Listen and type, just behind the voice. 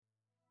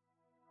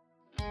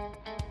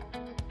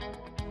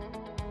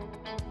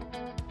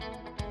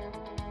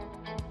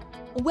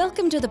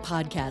Welcome to the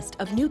podcast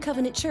of New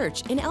Covenant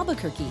Church in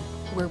Albuquerque,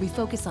 where we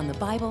focus on the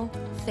Bible,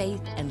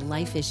 faith, and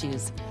life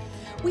issues.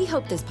 We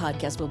hope this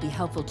podcast will be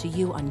helpful to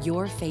you on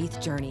your faith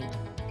journey.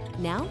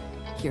 Now,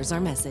 here's our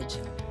message.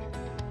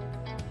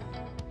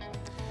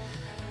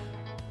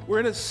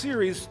 We're in a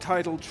series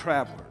titled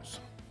Travelers.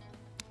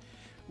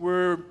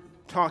 We're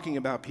talking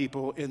about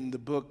people in the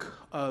book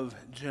of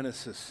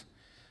Genesis,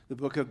 the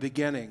book of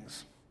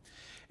beginnings.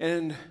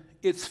 And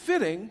it's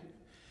fitting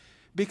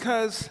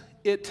because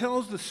it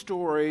tells the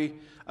story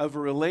of a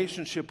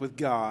relationship with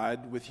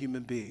God with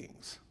human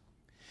beings.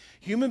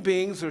 Human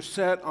beings are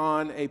set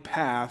on a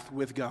path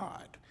with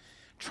God,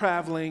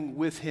 traveling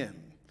with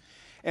Him.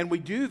 And we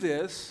do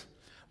this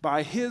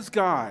by His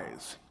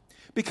guise,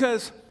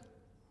 because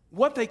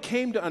what they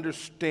came to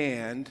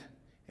understand,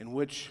 and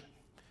which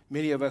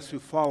many of us who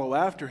follow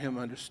after Him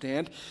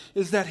understand,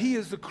 is that He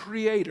is the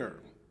Creator.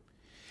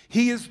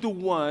 He is the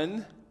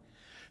one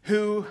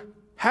who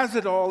has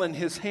it all in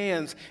His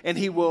hands, and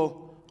He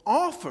will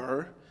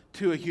offer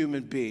to a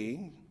human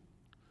being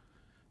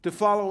to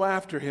follow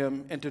after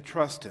Him and to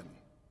trust Him.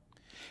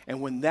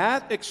 And when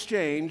that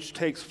exchange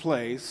takes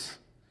place,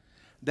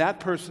 that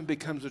person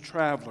becomes a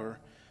traveler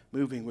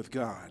moving with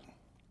God.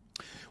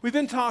 We've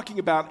been talking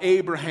about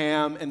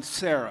Abraham and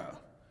Sarah.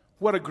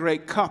 What a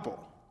great couple,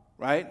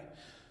 right?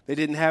 They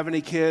didn't have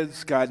any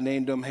kids. God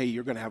named them, hey,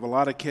 you're going to have a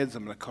lot of kids.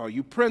 I'm going to call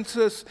you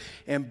Princess.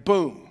 And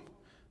boom,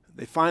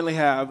 they finally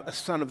have a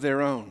son of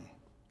their own.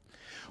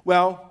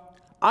 Well,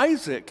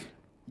 Isaac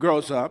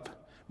grows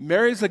up,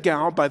 marries a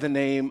gal by the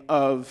name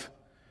of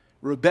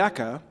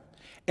Rebekah,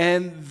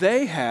 and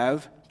they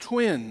have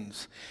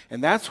twins.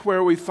 And that's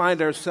where we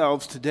find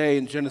ourselves today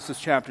in Genesis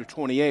chapter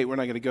 28. We're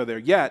not going to go there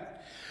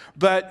yet.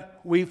 But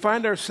we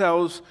find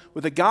ourselves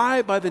with a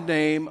guy by the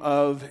name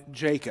of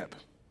Jacob.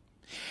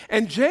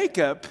 And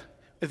Jacob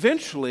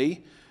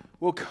eventually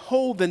will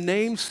hold the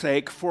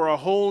namesake for a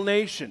whole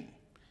nation.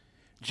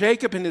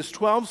 Jacob and his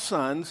 12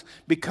 sons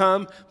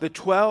become the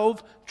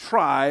 12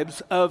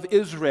 tribes of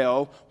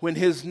Israel when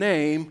his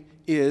name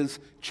is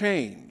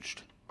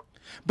changed.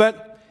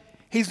 But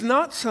he's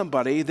not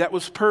somebody that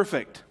was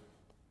perfect.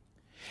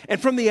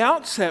 And from the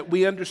outset,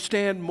 we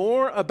understand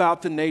more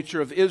about the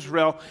nature of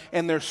Israel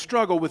and their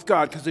struggle with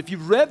God. Because if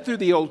you've read through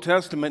the Old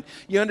Testament,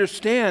 you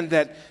understand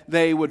that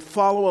they would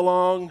follow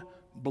along,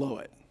 blow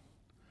it.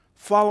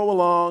 Follow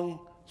along,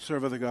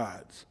 serve other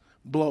gods.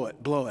 Blow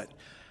it, blow it.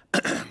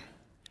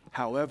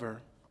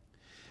 However,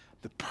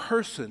 the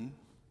person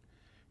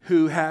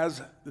who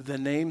has the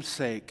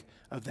namesake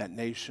of that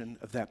nation,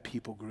 of that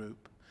people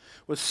group,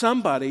 was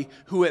somebody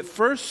who at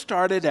first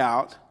started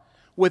out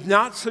with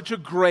not such a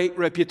great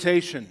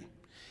reputation.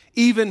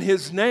 Even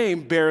his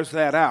name bears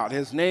that out.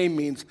 His name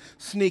means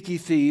sneaky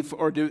thief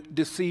or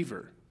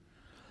deceiver.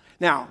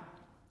 Now,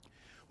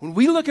 when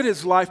we look at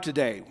his life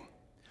today,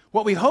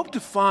 what we hope to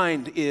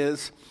find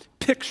is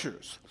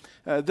pictures.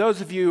 Those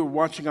of you who are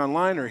watching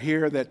online or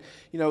here that,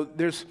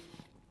 it's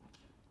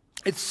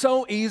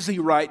so easy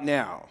right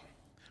now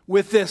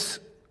with this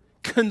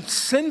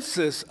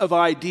consensus of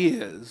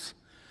ideas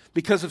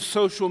because of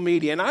social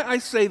media. And I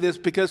say this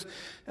because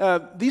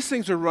these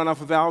things are run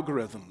off of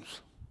algorithms.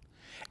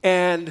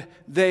 And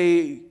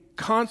they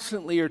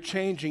constantly are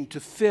changing to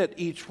fit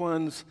each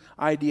one's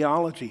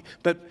ideology.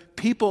 But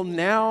people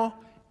now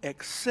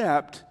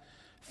accept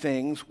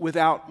things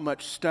without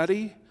much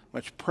study,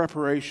 much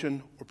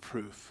preparation, or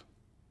proof.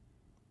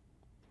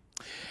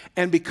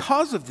 And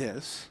because of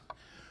this,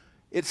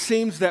 it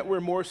seems that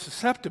we're more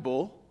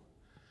susceptible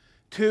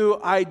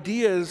to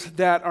ideas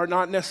that are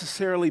not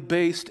necessarily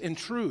based in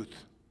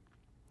truth.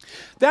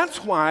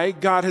 That's why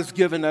God has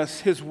given us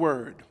His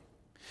Word.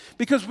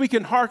 Because we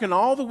can hearken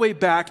all the way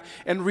back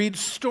and read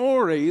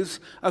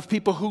stories of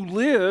people who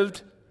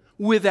lived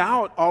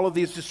without all of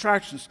these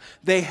distractions.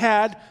 They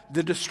had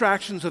the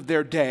distractions of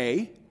their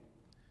day,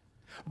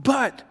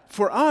 but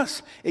for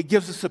us, it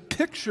gives us a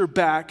picture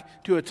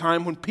back to a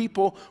time when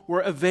people were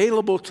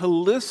available to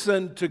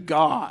listen to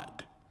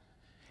God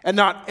and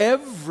not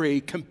every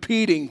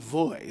competing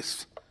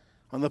voice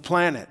on the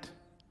planet.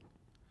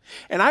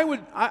 And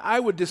I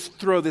would just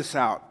throw this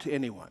out to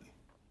anyone.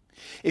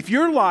 If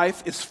your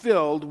life is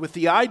filled with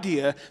the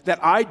idea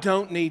that I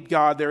don't need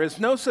God, there is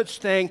no such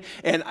thing,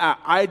 and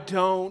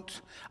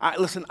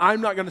listen,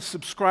 I'm not going to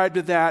subscribe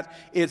to that.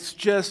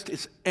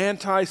 It's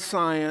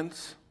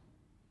anti-science.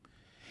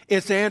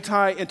 It's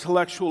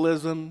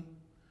anti-intellectualism,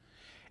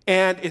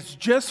 and it's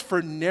just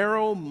for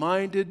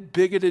narrow-minded,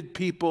 bigoted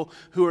people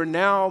who are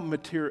now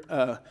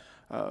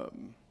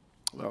I'll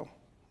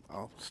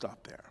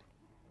stop there.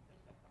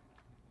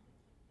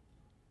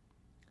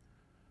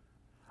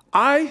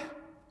 I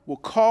will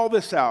call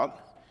this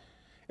out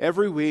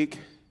every week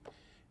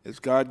as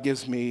God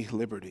gives me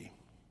liberty.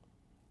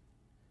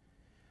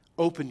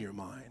 Open your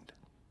mind.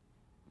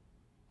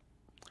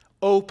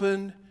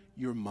 Open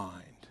your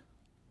mind.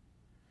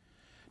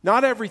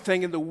 Not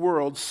everything in the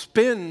world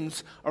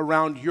spins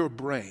around your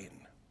brain.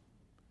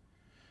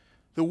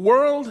 The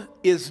world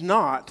is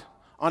not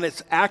on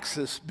its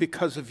axis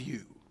because of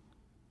you.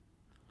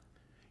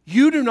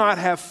 You do not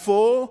have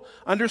full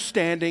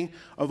understanding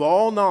of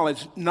all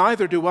knowledge,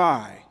 neither do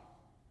I.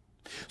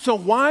 So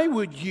why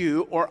would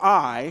you or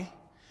I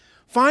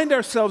find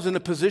ourselves in a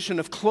position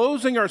of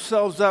closing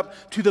ourselves up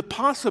to the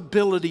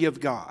possibility of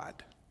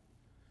God?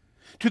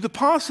 To the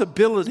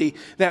possibility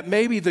that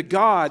maybe the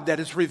God that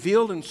is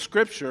revealed in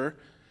Scripture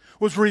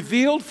was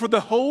revealed for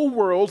the whole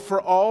world,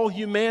 for all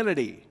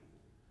humanity.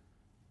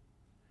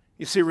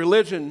 You see,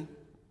 religion,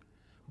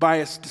 by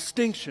its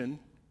distinction,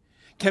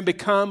 can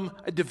become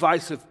a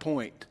divisive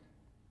point.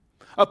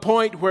 A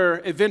point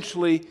where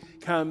eventually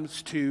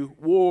comes to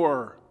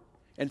war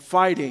and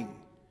fighting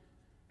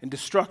and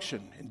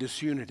destruction and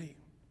disunity.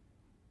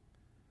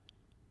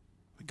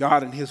 But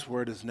God in His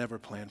Word has never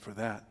planned for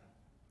that.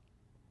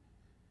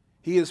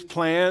 He has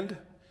planned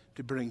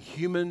to bring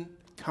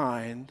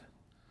humankind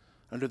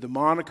under the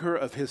moniker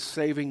of His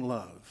saving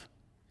love.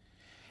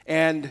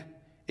 And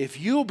if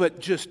you'll but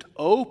just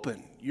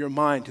open your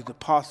mind to the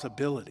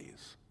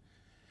possibilities,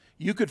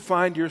 you could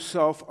find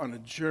yourself on a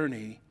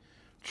journey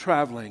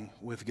traveling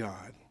with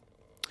God.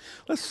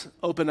 Let's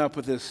open up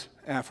with this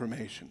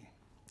affirmation.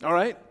 All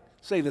right?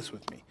 Say this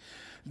with me.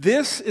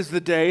 This is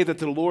the day that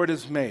the Lord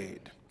has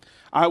made.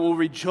 I will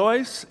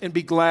rejoice and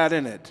be glad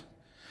in it.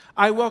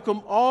 I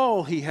welcome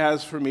all He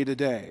has for me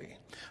today.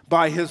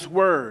 By His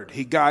word,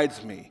 He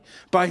guides me.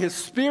 By His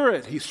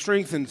Spirit, He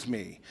strengthens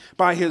me.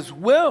 By His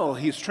will,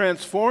 He's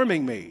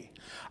transforming me.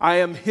 I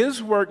am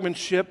His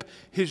workmanship,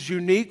 His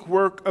unique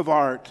work of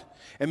art.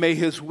 And may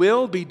His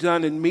will be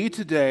done in me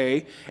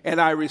today,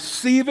 and I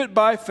receive it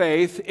by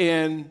faith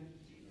in...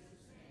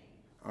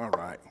 All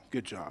right,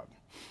 good job.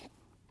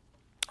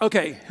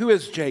 Okay, who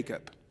is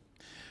Jacob?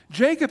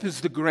 Jacob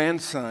is the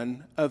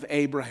grandson of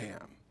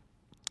Abraham.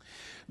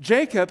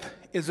 Jacob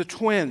is a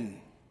twin.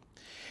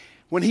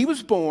 When he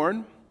was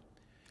born,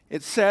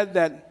 it said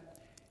that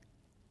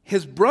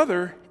his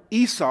brother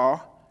Esau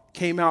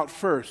came out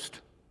first.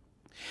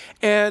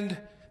 And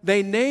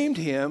they named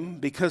him,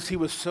 because he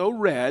was so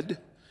red,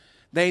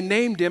 they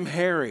named him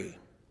Harry.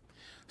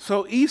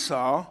 So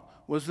Esau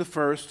was the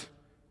first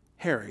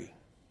Harry.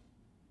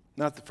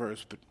 Not the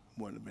first, but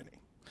one of many.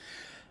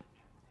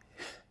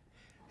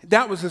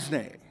 That was his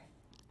name.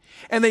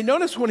 And they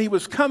noticed when he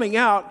was coming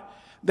out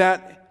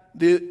that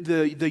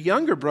the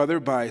younger brother,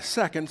 by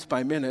seconds,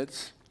 by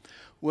minutes,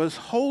 was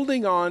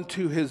holding on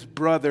to his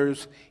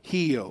brother's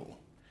heel.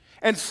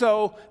 And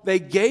so they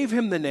gave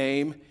him the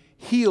name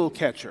Heel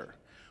Catcher,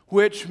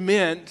 which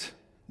meant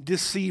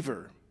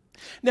deceiver.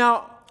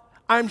 Now,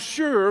 I'm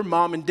sure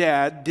mom and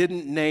dad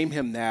didn't name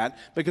him that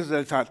because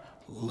they thought,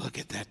 look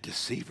at that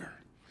deceiver.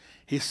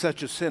 He's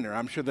such a sinner.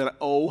 I'm sure that,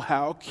 oh,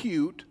 how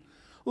cute.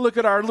 Look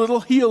at our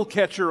little heel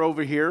catcher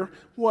over here.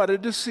 What a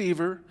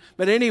deceiver.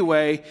 But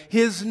anyway,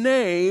 his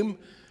name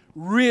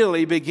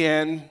really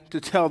began to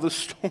tell the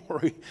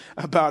story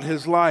about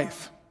his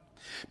life.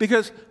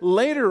 Because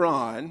later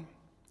on,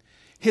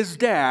 his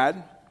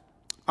dad,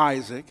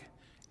 Isaac,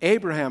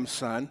 Abraham's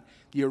son,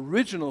 the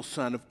original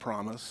son of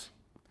promise,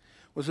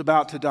 was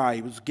about to die.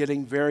 He was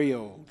getting very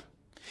old.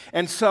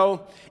 And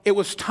so it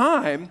was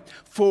time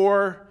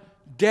for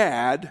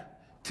dad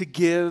to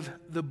give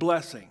the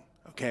blessing,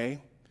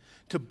 okay?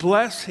 To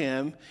bless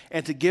him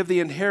and to give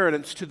the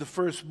inheritance to the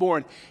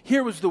firstborn.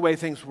 Here was the way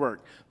things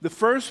worked. The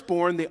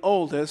firstborn, the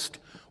oldest,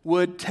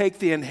 would take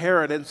the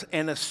inheritance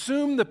and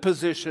assume the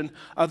position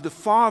of the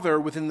father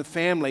within the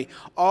family.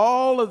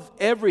 All of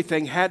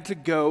everything had to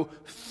go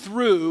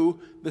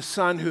through the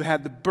son who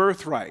had the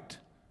birthright,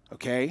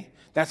 okay?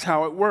 That's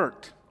how it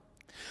worked.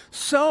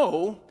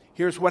 So,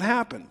 here's what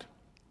happened.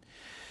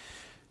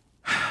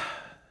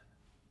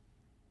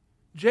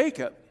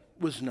 Jacob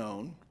was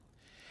known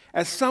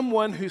as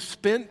someone who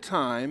spent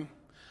time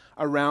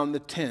around the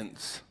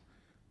tents.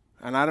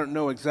 And I don't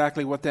know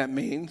exactly what that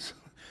means,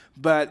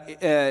 but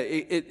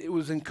it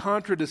was in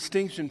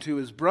contradistinction to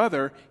his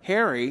brother,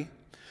 Harry,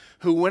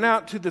 who went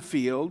out to the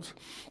fields,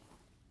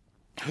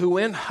 who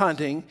went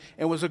hunting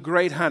and was a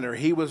great hunter.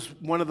 He was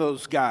one of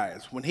those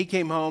guys. When he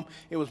came home,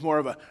 it was more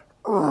of a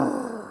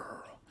 "Rrr."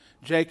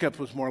 Jacob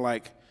was more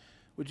like,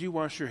 would you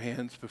wash your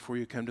hands before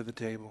you come to the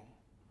table?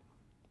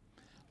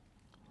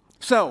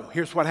 So,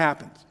 here's what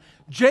happens.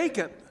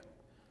 Jacob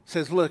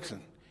says,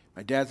 listen,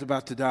 my dad's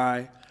about to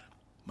die.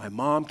 My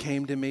mom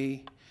came to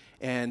me.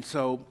 And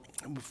so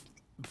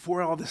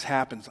before all this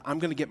happens, I'm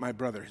going to get my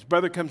brother. His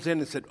brother comes in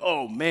and said,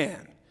 oh,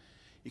 man,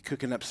 you're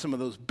cooking up some of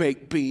those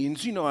baked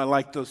beans. You know I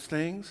like those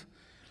things.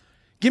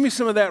 Give me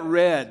some of that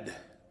red.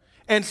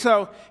 And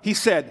so he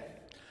said,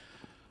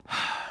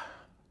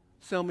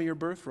 sell me your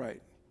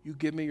birthright. You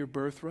give me your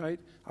birthright,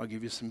 I'll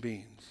give you some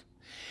beans.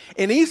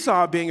 And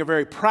Esau, being a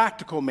very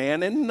practical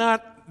man and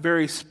not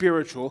very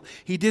spiritual,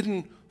 he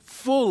didn't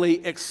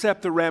fully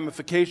accept the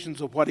ramifications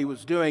of what he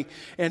was doing.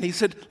 And he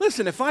said,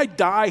 listen, if I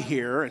die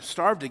here and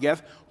starve to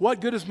death,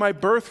 what good is my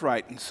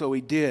birthright? And so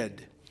he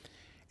did.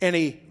 And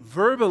he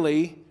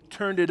verbally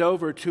turned it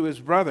over to his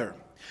brother.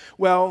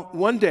 Well,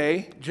 one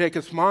day,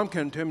 Jacob's mom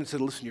came to him and said,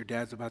 listen, your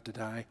dad's about to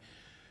die.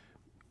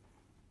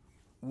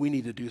 We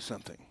need to do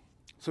something.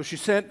 So she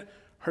sent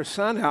her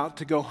son out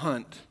to go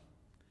hunt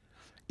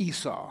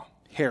Esau,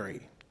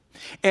 Harry.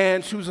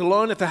 And she was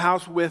alone at the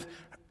house with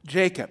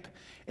Jacob.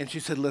 And she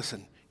said,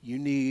 listen, you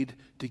need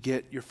to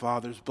get your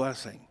father's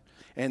blessing.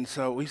 And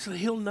so he said,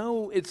 he'll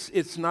know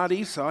it's not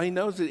Esau. He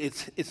knows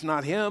it's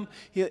not him.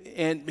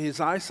 And his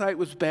eyesight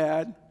was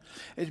bad.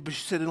 But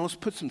she said, let's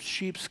put some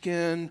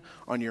sheepskin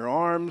on your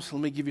arms.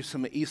 Let me give you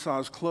some of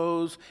Esau's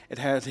clothes. It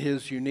has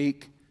his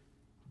unique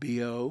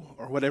BO,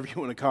 or whatever you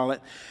want to call it,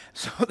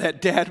 so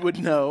that Dad would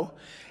know.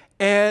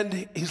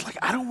 And he's like,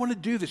 I don't want to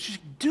do this. She's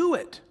like, do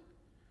it.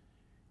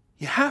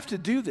 You have to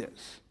do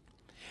this.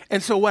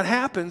 And so what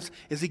happens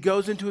is he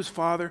goes into his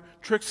father,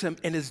 tricks him,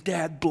 and his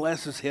dad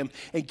blesses him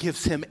and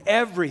gives him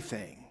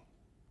everything.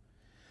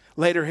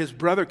 Later, his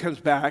brother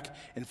comes back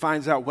and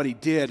finds out what he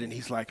did, and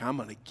he's like, I'm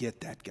going to get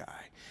that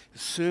guy.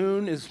 As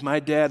soon as my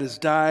dad has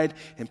died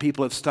and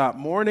people have stopped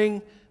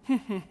mourning,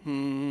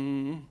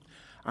 I'm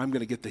going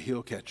to get the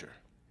heel catcher.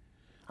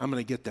 I'm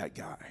going to get that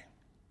guy.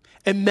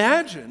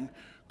 Imagine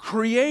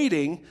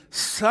creating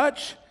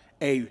such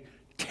a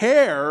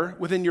tear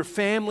within your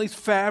family's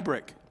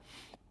fabric.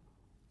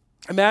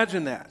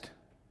 Imagine that.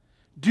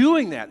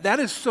 Doing that. That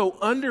is so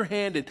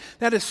underhanded.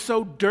 That is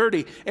so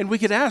dirty. And we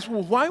could ask,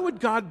 well, why would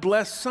God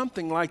bless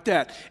something like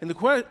that? And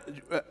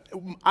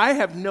I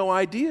have no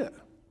idea.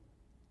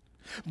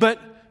 But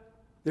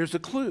there's a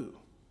clue.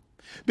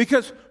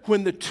 Because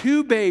when the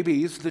two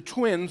babies, the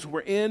twins,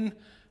 were in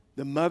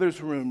the mother's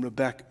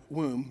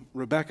womb,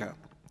 Rebecca,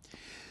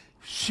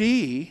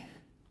 she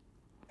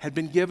had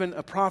been given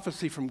a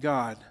prophecy from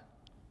God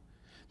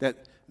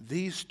that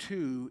these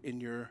two in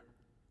your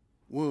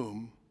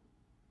womb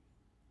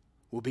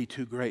will be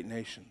two great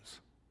nations.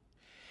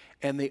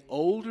 And the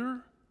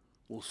older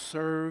will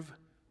serve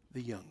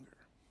the younger.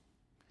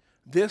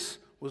 This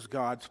was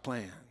God's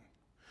plan.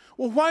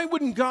 Well, why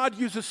wouldn't God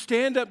use a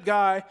stand-up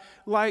guy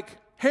like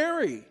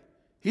Harry?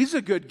 He's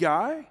a good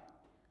guy.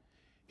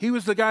 He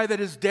was the guy that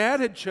his dad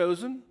had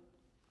chosen.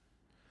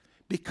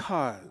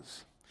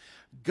 Because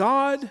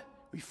God,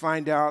 we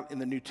find out in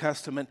the New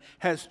Testament,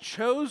 has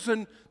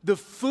chosen the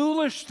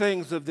foolish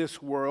things of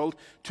this world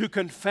to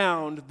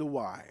confound the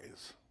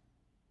wise.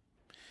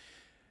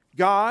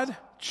 God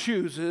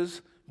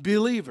chooses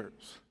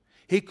believers.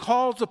 He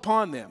calls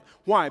upon them.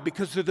 Why?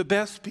 Because they're the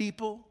best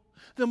people?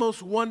 The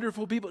most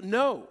wonderful people?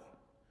 No.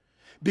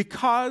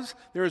 Because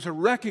there is a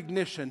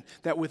recognition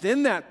that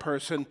within that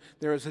person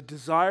there is a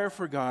desire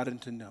for God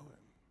and to know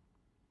Him.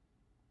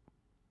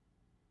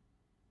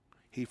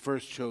 He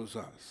first chose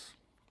us.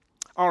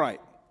 All right.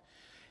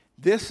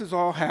 This has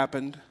all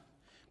happened,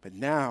 but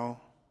now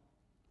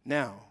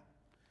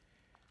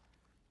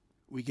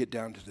we get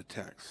down to the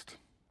text.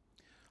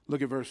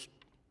 Look at verse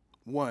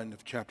 1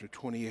 of chapter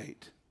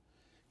 28,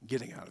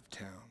 getting out of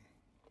town.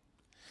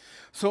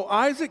 So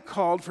Isaac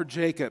called for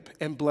Jacob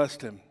and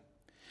blessed him.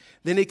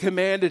 Then he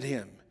commanded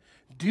him,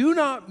 do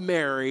not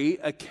marry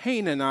a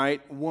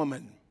Canaanite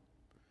woman.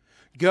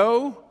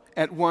 Go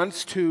at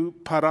once to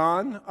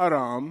Padan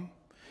Aram,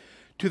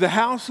 to the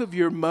house of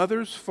your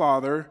mother's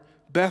father,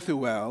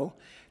 Bethuel.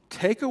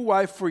 Take a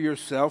wife for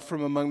yourself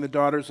from among the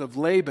daughters of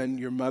Laban,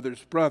 your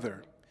mother's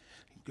brother.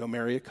 Go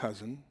marry a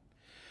cousin.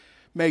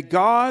 May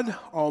God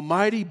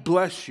Almighty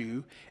bless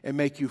you and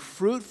make you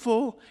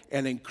fruitful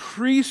and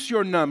increase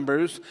your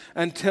numbers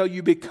until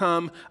you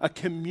become a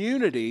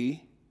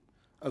community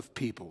of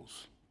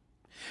peoples.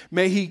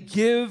 May He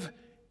give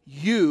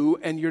you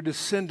and your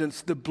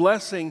descendants the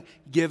blessing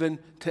given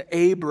to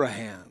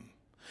Abraham,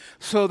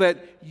 so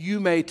that you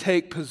may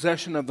take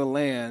possession of the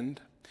land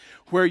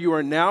where you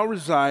are now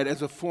reside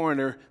as a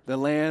foreigner, the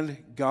land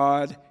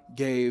God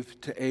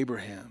gave to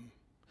Abraham.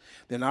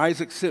 Then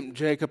Isaac sent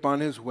Jacob on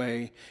his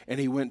way, and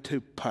he went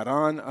to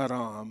Padan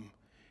Aram,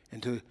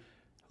 and to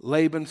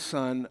Laban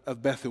son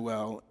of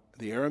Bethuel,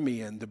 the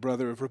Aramean, the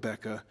brother of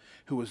Rebekah,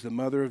 who was the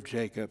mother of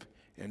Jacob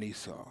and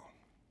Esau.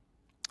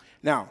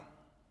 Now,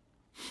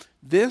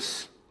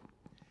 this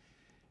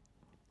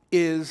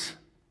is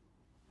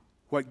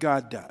what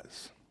God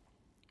does.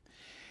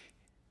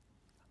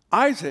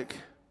 Isaac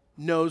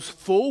knows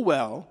full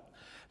well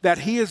that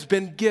he has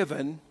been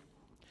given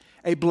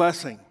a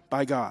blessing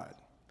by God,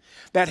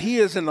 that he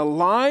is in the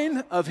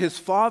line of his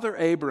father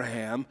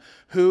Abraham,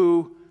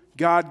 who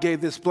God gave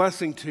this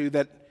blessing to,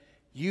 that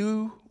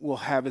you will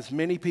have as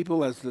many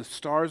people as the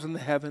stars in the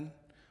heaven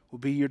will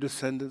be your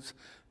descendants,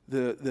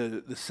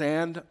 the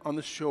sand on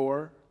the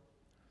shore,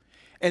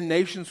 and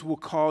nations will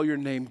call your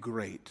name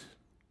great.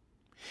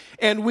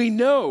 And we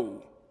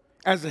know,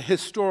 as a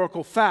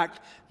historical fact,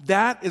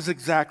 that is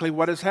exactly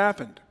what has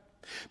happened.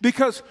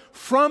 Because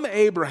from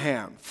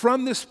Abraham,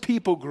 from this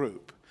people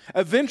group,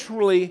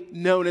 eventually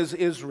known as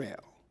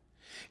Israel,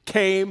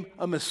 came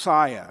a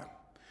Messiah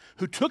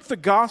who took the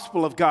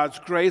gospel of God's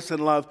grace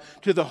and love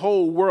to the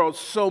whole world,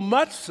 so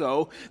much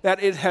so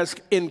that it has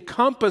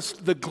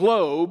encompassed the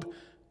globe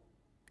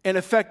and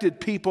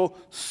affected people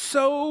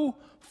so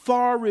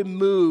far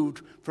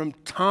removed from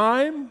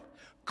time,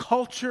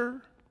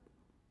 culture,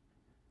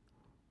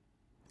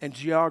 and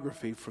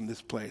geography from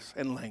this place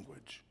and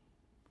language.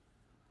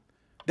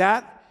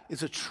 That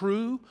is a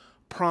true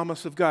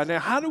promise of God. Now,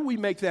 how do we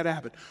make that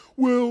happen?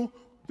 Well,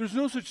 there's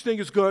no such thing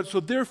as God, so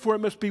therefore it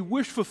must be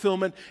wish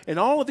fulfillment, and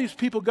all of these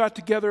people got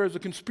together as a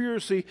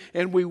conspiracy,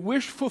 and we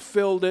wish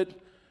fulfilled it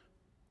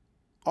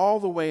all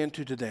the way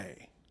into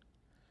today.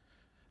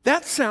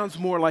 That sounds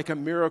more like a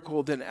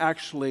miracle than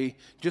actually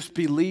just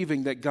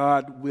believing that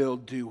God will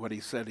do what he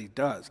said he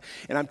does.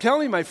 And I'm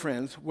telling you, my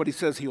friends, what he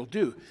says he'll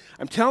do.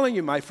 I'm telling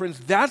you, my friends,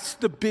 that's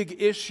the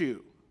big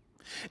issue.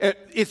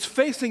 It's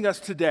facing us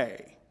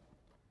today.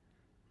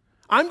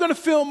 I'm going to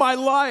fill my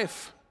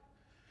life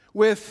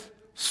with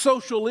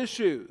social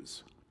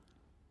issues.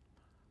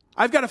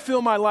 I've got to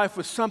fill my life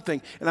with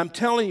something. And I'm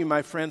telling you,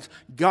 my friends,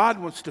 God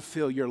wants to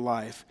fill your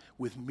life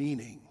with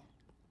meaning.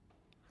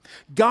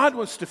 God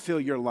wants to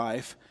fill your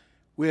life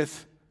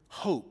with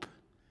hope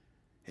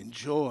and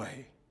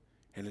joy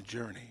and a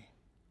journey.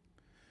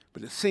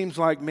 But it seems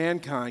like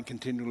mankind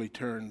continually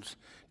turns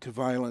to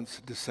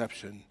violence,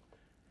 deception,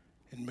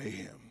 and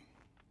mayhem.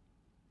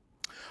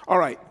 All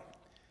right,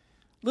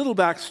 little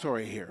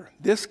backstory here.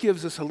 This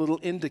gives us a little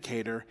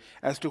indicator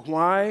as to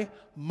why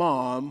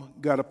mom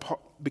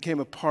became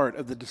a part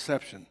of the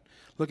deception.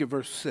 Look at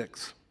verse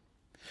 6.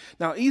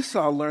 Now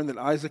Esau learned that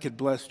Isaac had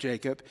blessed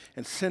Jacob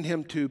and sent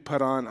him to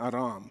Padan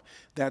Aram.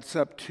 That's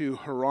up to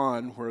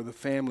Haran, where the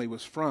family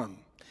was from.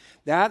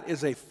 That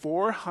is a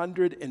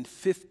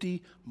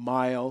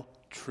 450-mile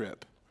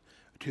trip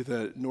to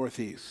the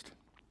northeast.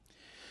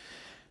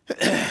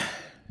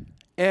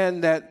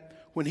 And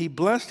that when he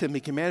blessed him,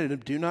 he commanded him,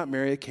 do not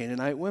marry a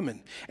Canaanite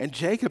woman. And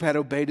Jacob had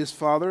obeyed his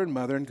father and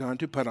mother and gone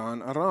to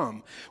Padan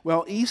Aram.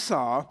 Well,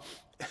 Esau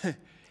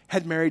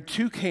had married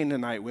 2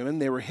 Canaanite women.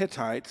 They were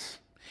Hittites.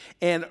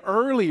 And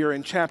earlier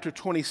in chapter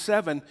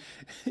 27,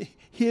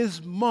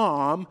 his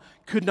mom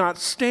could not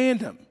stand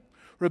him.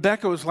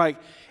 Rebekah was like,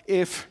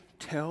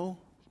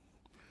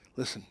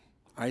 listen,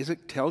 Isaac,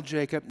 tell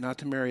Jacob not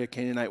to marry a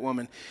Canaanite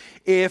woman.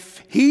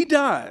 If he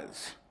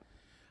does,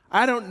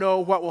 I don't know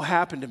what will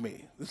happen to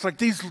me. It's like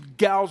these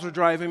gals are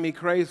driving me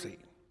crazy.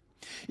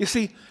 You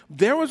see,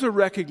 there was a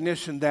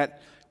recognition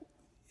that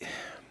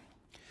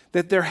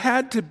there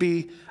had to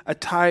be a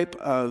type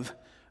of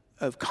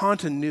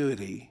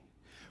continuity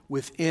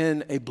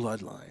within a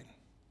bloodline.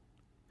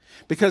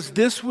 Because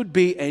this would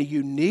be a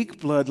unique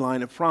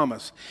bloodline of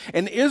promise.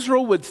 And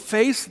Israel would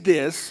face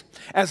this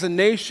as a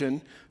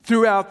nation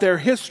throughout their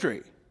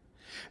history.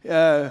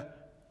 Here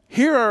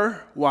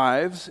are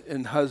wives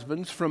and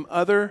husbands from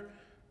other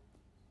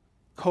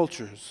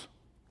cultures,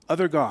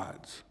 other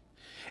gods.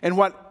 And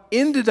what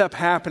ended up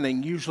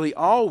happening, usually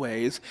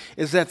always,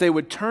 is that they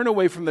would turn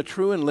away from the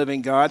true and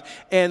living God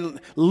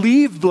and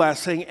leave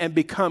blessing and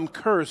become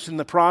cursed in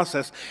the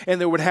process.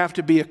 And there would have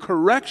to be a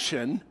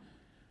correction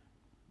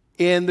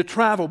in the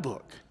travel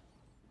book.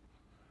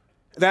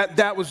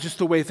 That was just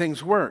the way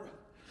things work.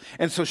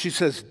 And so she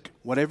says,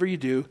 whatever you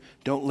do,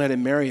 don't let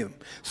him marry them.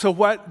 So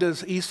what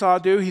does Esau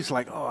do? He's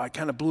like, I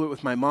kind of blew it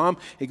with my mom.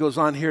 He goes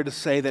on here to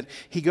say that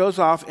he goes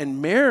off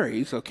and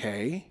marries,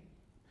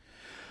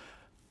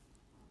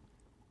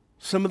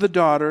 some of the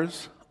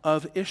daughters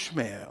of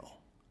Ishmael.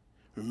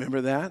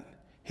 Remember that?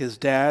 His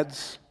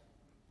dad's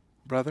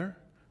brother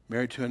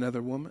married to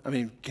another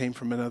woman, came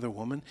from another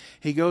woman.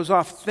 He goes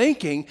off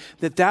thinking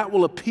that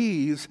will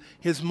appease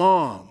his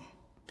mom.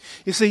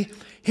 You see,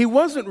 he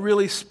wasn't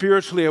really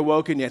spiritually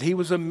awoken yet. He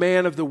was a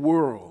man of the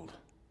world.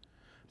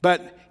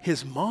 But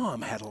his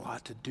mom had a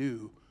lot to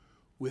do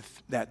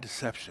with that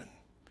deception.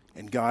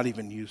 And God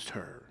even used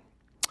her.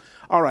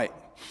 All right.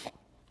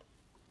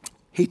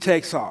 He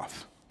takes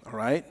off. All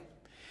right.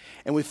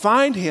 And we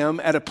find him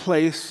at a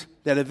place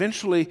that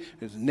eventually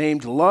is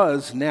named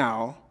Luz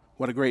now.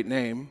 What a great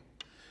name.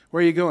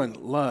 Where are you going?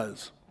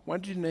 Luz. Why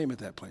did you name it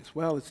that place?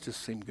 Well, it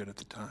just seemed good at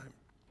the time.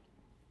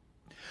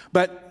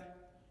 But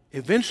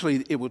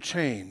eventually it will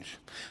change.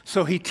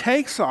 So he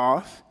takes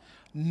off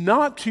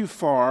not too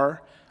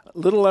far, a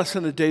little less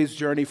than a day's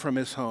journey from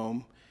his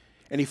home,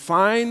 and he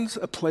finds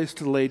a place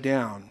to lay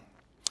down.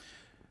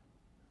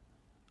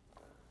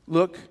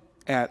 Look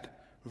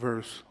at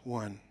verse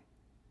 1.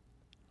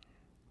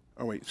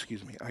 Oh, wait,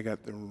 excuse me. I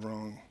got the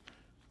wrong.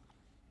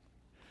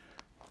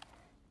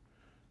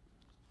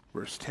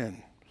 Verse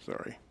 10,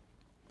 sorry.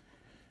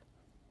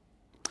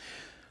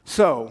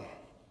 So,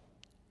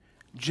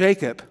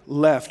 Jacob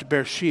left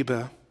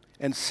Beersheba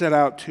and set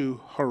out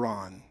to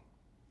Haran.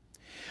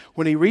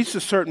 When he reached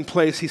a certain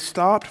place, he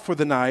stopped for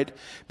the night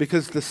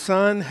because the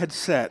sun had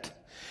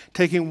set.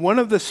 Taking one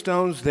of the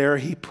stones there,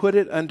 he put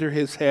it under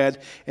his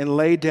head and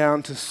lay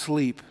down to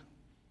sleep.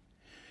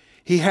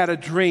 He had a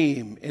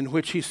dream in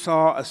which he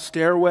saw a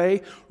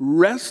stairway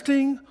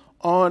resting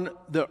on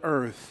the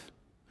earth,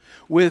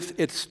 with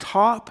its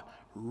top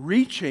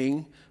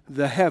reaching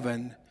the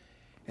heaven,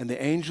 and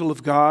the angel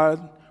of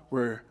God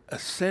were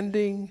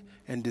ascending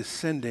and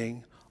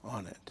descending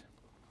on it.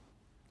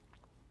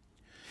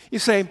 You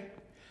say,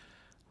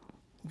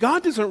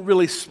 God doesn't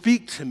really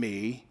speak to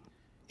me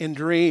in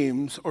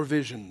dreams or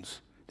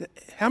visions.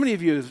 How many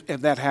of you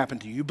have that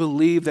happened to you? You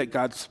believe that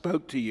God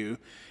spoke to you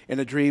in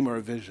a dream or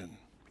a vision?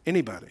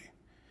 Anybody?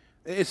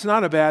 It's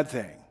not a bad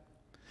thing.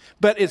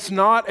 but it's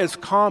not as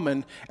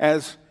common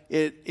as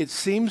it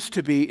seems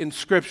to be in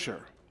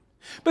Scripture.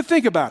 But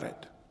think about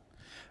it.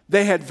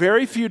 They had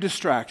very few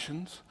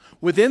distractions.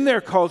 Within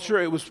their culture,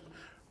 it was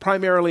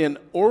primarily an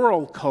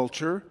oral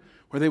culture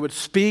where they would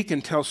speak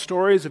and tell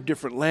stories of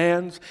different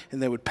lands,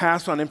 and they would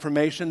pass on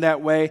information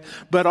that way.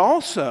 But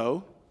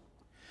also,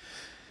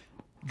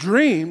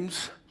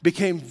 dreams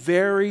became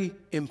very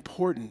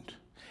important,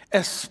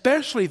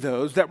 especially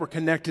those that were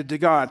connected to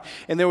God.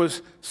 And there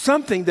was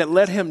something that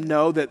let him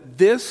know that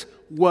this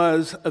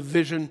was a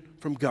vision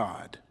from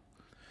God,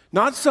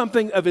 not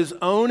something of his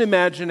own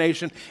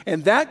imagination.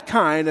 And that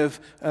kind of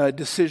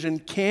decision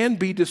can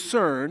be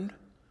discerned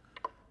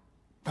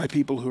by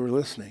people who are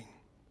listening.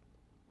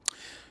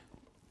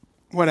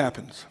 What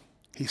happens?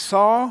 He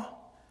saw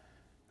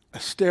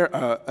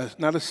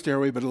not a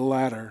stairway, but a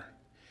ladder,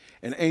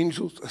 and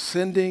angels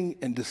ascending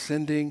and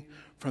descending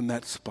from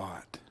that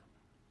spot.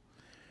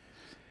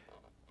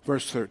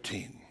 Verse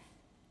 13.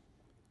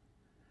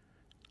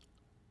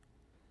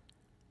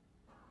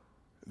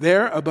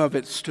 There above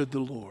it stood the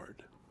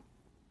Lord.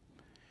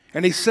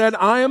 And he said,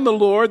 I am the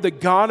Lord, the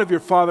God of your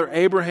father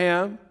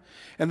Abraham,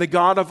 and the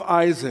God of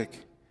Isaac,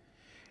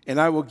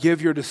 and I will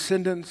give your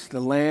descendants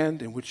the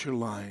land in which you're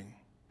lying.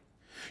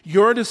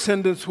 Your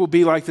descendants will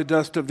be like the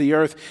dust of the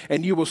earth,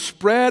 and you will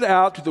spread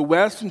out to the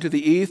west and to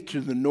the east,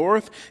 to the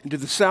north and to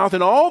the south,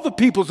 and all the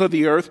peoples of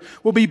the earth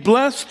will be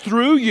blessed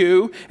through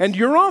you and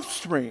your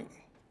offspring.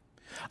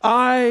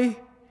 I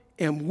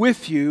am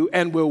with you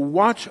and will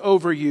watch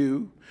over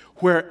you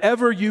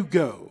wherever you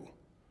go,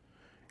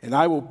 and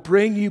I will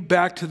bring you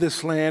back to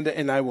this land,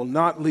 and I will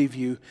not leave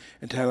you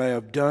until I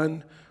have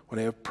done what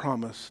I have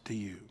promised to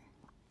you.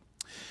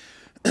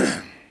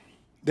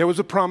 There was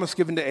a promise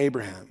given to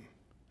Abraham.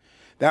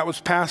 That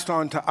was passed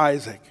on to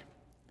Isaac.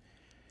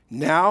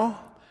 Now,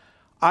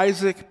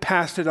 Isaac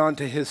passed it on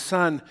to his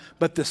son,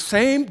 but the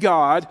same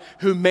God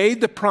who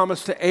made the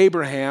promise to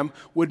Abraham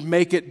would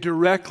make it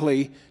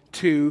directly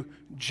to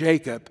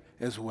Jacob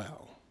as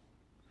well.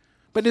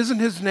 But isn't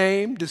his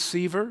name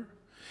Deceiver?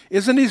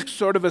 Isn't he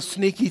sort of a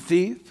sneaky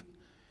thief?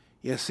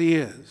 Yes, he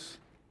is.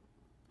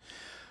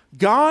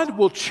 God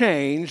will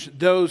change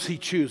those he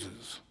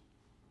chooses.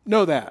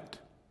 Know that.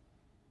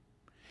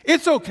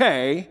 It's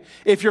okay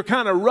if you're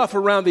kind of rough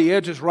around the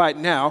edges right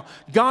now.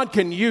 God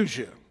can use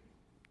you.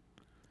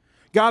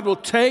 God will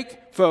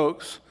take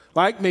folks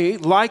like me,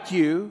 like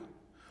you,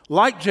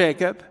 like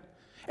Jacob,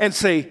 and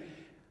say,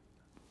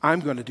 I'm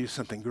going to do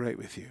something great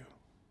with you.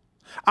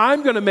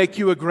 I'm going to make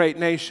you a great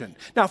nation.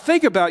 Now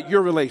think about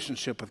your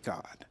relationship with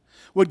God.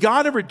 Would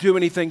God ever do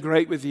anything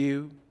great with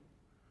you?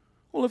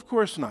 Well, of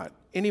course not.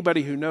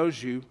 Anybody who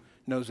knows you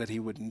knows that he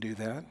wouldn't do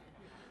that.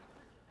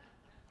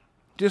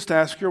 Just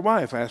ask your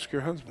wife, ask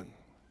your husband,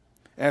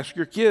 ask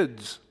your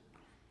kids.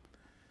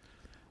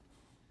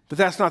 But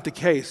that's not the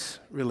case,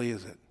 really,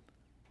 is it?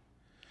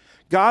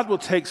 God will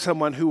take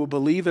someone who will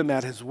believe him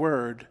at his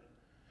word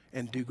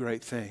and do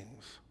great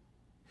things.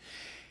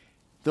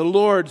 The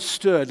Lord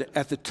stood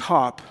at the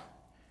top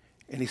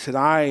and he said,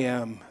 I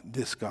am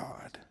this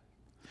God.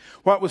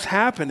 What was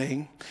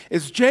happening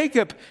is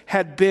Jacob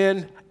had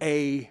been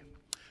a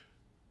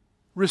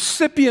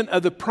recipient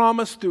of the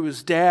promise through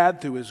his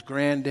dad, through his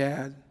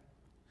granddad.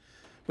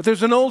 But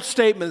there's an old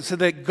statement that said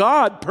that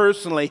God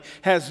personally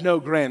has no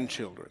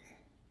grandchildren.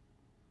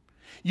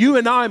 You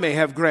and I may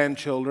have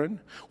grandchildren.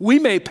 We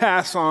may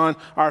pass on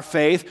our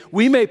faith.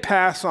 We may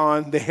pass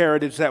on the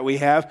heritage that we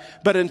have.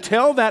 But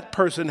until that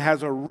person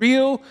has a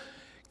real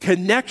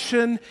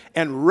connection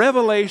and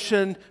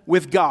revelation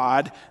with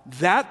God,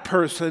 that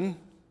person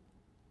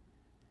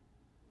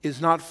is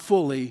not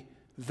fully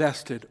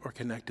vested or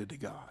connected to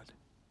God.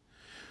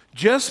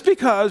 Just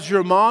because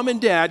your mom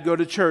and dad go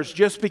to church,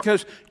 just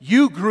because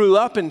you grew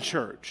up in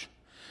church,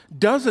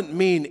 doesn't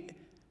mean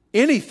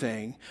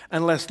anything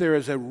unless there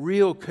is a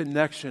real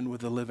connection with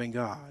the living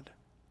God.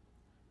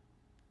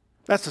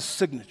 That's a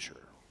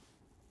signature.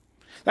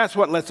 That's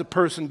what lets a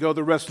person go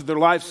the rest of their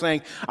life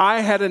saying,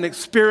 I had an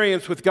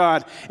experience with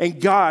God,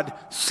 and God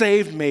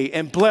saved me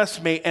and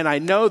blessed me, and I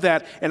know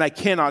that, and I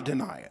cannot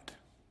deny it.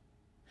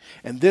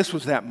 And this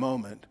was that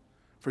moment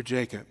for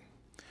Jacob.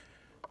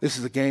 This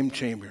is a game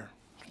changer.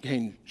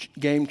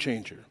 Game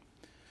changer,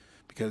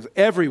 because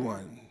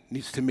everyone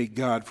needs to meet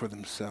God for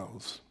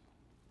themselves.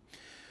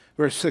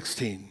 Verse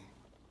 16.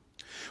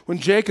 When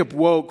Jacob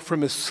woke from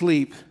his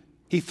sleep,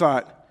 he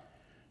thought,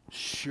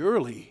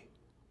 surely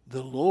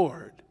the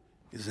Lord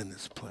is in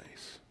this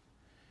place,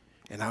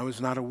 and I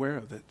was not aware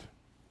of it.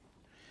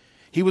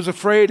 He was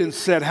afraid and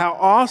said, how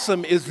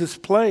awesome is this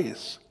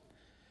place?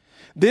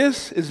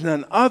 This is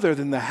none other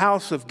than the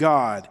house of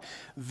God.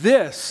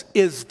 This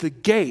is the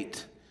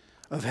gate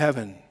of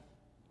heaven.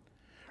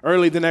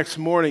 Early the next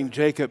morning,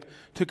 Jacob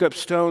took up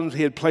stones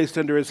he had placed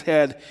under his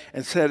head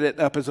and set it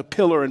up as a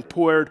pillar and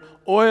poured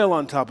oil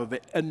on top of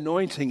it,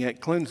 anointing it,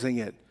 cleansing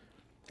it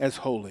as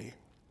holy.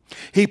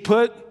 He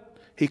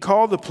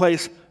called the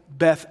place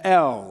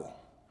Bethel.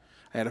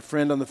 I had a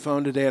friend on the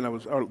phone today,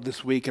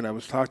 this week, and I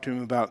was talking to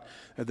him about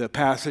the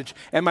passage.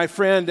 And my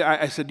friend,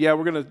 I said, yeah,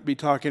 we're going to be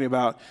talking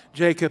about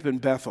Jacob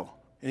and Bethel.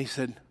 And he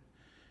said,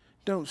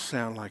 don't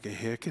sound like a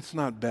hick. It's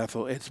not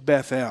Bethel, it's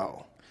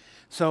Bethel.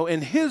 So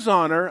in his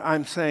honor,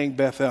 I'm saying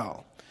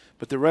Bethel.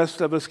 But the rest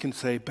of us can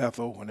say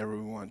Bethel whenever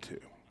we want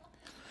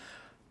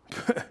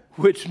to.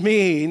 Which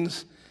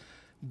means,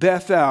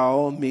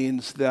 Bethel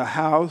means the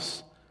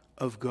house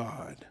of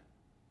God.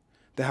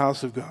 The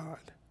house of God.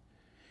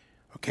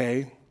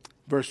 Okay,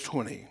 verse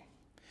 20.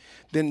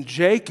 Then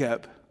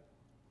Jacob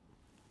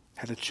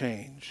had a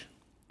change.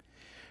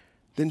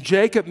 Then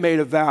Jacob made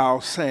a vow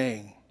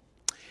saying,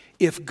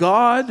 if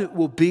God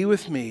will be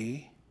with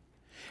me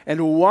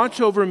and will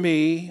watch over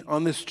me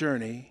on this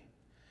journey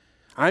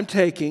I'm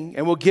taking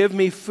and will give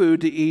me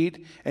food to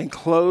eat and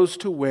clothes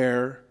to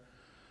wear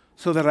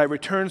so that I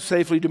return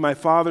safely to my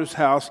father's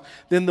house,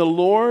 then the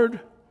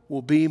Lord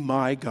will be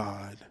my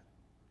God.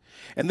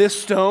 And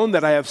this stone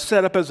that I have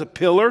set up as a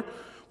pillar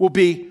will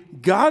be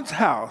God's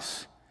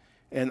house,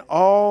 and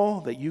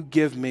all that you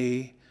give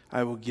me,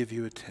 I will give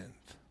you a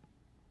tenth.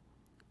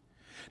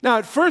 Now,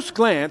 at first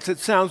glance, it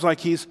sounds like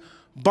he's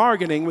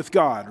bargaining with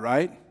God,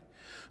 right?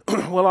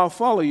 Well, I'll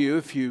follow you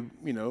if you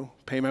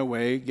pay my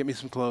way, get me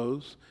some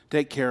clothes,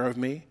 take care of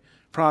me,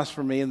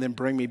 prosper me, and then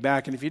bring me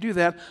back. And if you do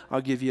that,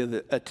 I'll give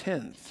you a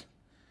tenth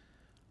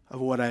of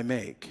what I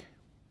make.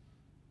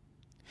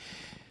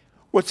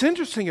 What's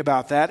interesting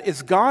about that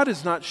is God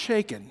is not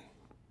shaken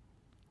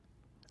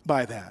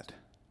by that.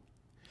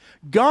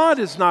 God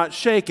is not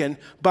shaken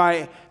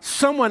by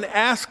someone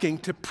asking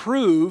to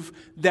prove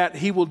that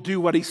he will do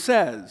what he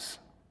says.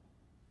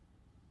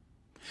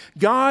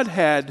 God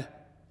had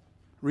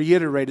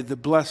reiterated the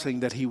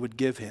blessing that he would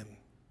give him.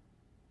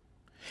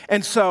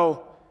 And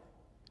so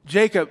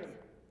Jacob,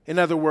 in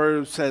other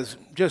words, says,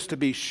 just to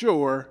be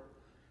sure,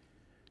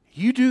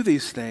 you do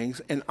these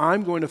things and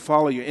I'm going to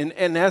follow you.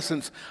 In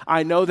essence,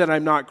 I know that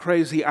I'm not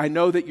crazy. I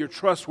know that you're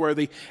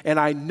trustworthy, and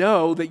I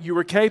know that you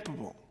are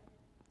capable.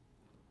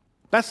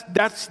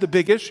 That's the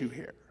big issue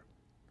here.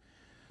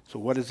 So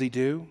what does he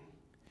do?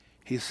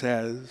 He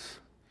says,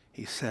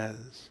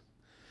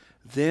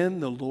 then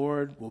the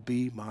Lord will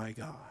be my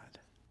God.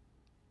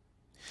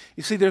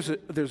 You see, there's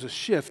a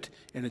shift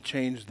and a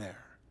change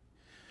there.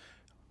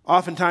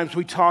 Oftentimes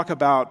we talk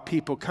about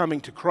people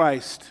coming to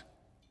Christ,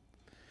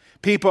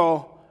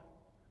 people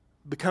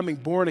becoming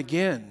born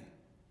again.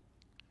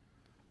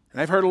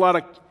 And I've heard a lot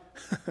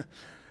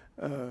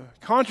of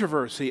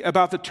controversy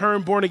about the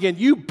term born again.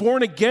 You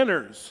born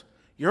againers,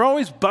 you're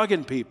always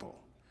bugging people.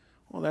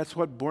 Well, that's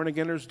what born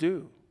againers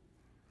do.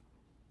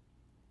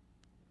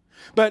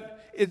 But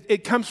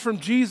it comes from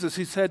Jesus.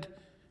 He said,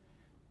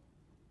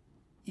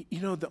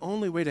 the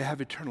only way to have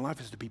eternal life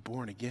is to be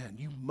born again.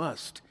 You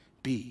must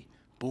be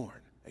born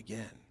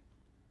again.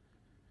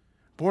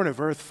 Born of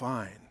earth,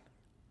 fine.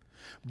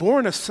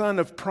 Born a son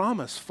of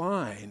promise,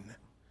 fine.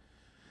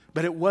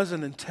 But it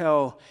wasn't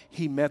until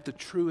he met the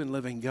true and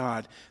living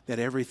God that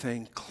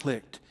everything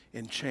clicked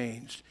and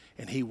changed,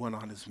 and he went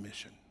on his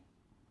mission.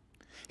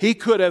 He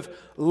could have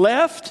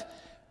left,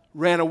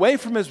 ran away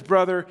from his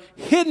brother,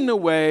 hidden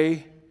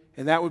away,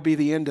 and that would be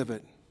the end of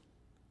it.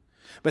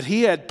 But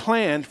he had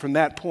planned from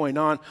that point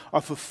on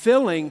of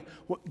fulfilling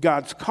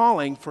God's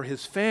calling for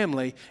his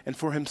family and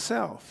for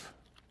himself.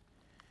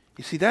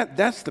 You see,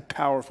 that's the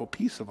powerful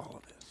piece of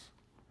all of this,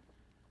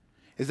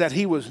 is that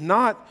he was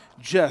not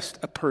just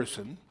a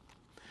person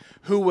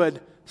who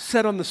would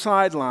sit on the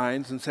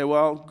sidelines and say,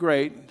 well,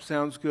 great,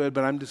 sounds good,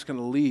 but I'm just going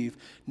to leave.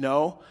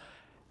 No,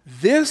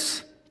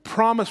 this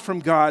promise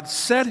from God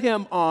set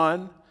him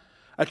on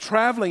a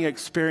traveling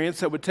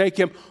experience that would take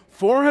him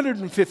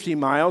 450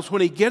 miles.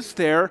 When he gets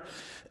there,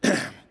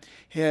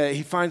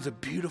 he finds a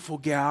beautiful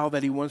gal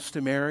that he wants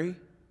to marry.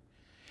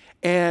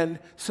 And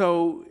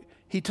so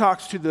he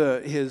talks to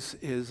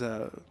his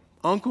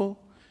uncle,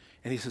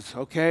 and he says,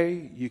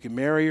 okay, you can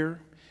marry her.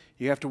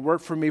 You have to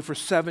work for me for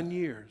 7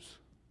 years.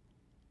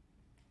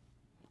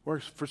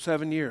 Works for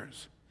 7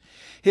 years.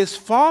 His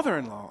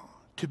father-in-law,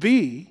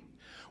 to-be,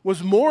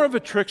 was more of a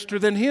trickster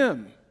than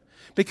him,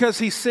 because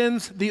he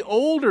sends the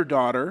older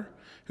daughter,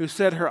 who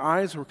said her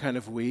eyes were kind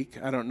of weak.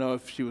 I don't know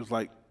if she was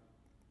like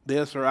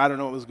this, or I don't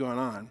know what was going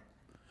on.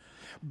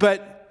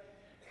 But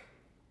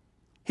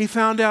he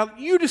found out,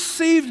 you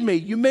deceived me.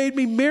 You made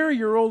me marry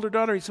your older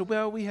daughter. He said,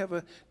 well, we have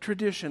a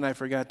tradition I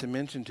forgot to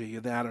mention to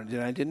you.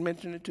 I didn't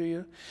mention it to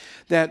you?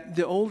 That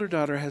the older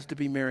daughter has to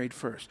be married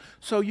first.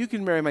 So you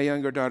can marry my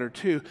younger daughter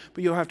too,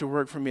 but you'll have to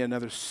work for me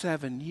another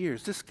 7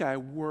 years. This guy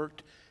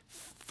worked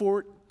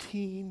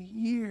 14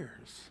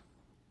 years.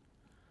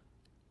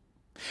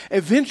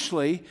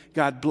 Eventually,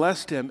 God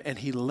blessed him and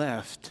he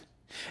left.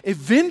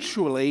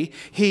 Eventually,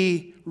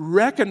 he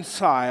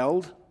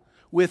reconciled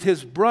with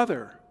his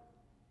brother.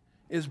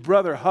 His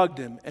brother hugged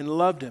him and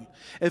loved him.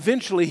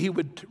 Eventually, he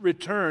would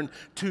return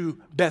to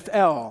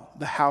Bethel,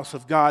 the house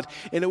of God,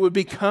 and it would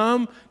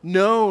become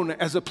known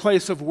as a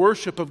place of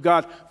worship of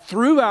God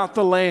throughout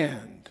the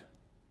land.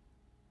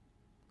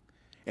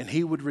 And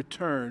he would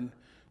return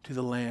to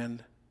the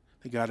land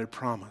that God had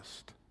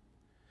promised,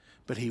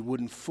 but he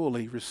wouldn't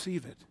fully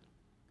receive it.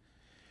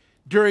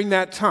 During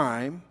that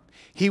time,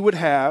 he would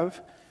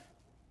have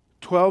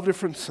 12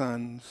 different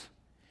sons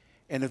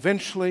And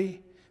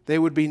eventually, they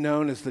would be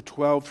known as the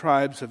 12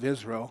 tribes of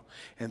Israel.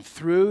 And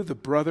through the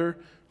brother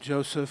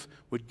Joseph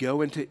would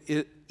go into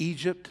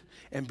Egypt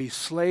and be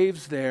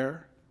slaves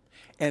there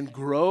and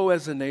grow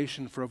as a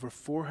nation for over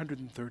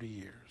 430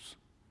 years.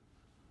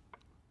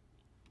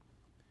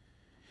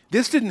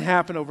 This didn't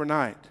happen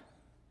overnight.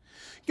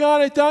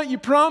 God, I thought you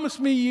promised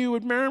me you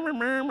would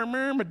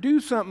do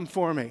something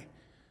for me.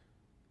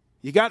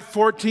 You got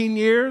 14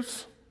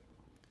 years?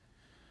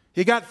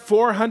 You got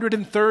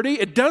 430?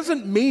 It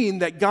doesn't mean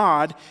that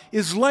God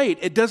is late.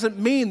 It doesn't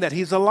mean that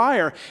he's a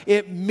liar.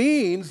 It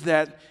means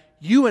that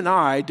you and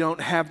I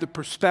don't have the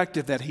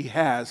perspective that he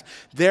has.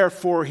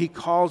 Therefore, he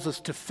calls us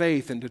to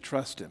faith and to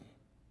trust him.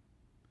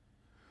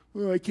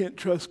 Well, I can't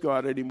trust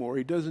God anymore.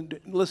 He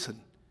doesn't. Listen,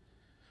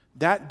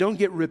 don't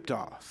get ripped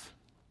off.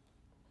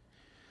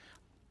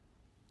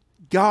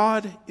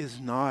 God is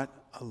not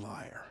a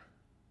liar.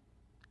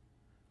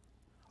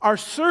 Our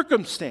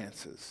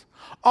circumstances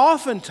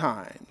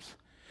oftentimes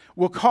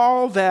will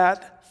call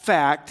that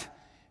fact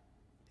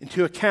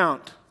into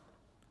account.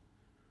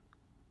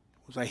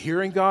 Was I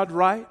hearing God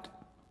right?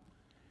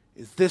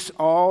 Is this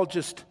all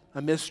just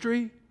a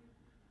mystery?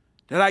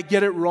 Did I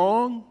get it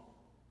wrong?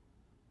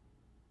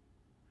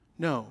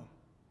 No.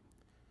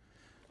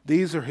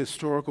 These are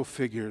historical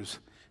figures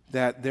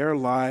that their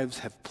lives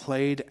have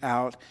played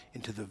out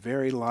into the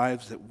very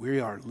lives that we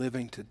are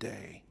living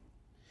today.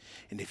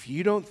 And if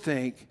you don't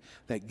think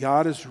that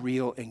God is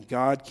real and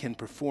God can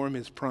perform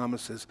his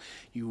promises,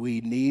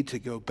 we need to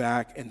go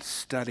back and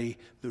study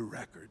the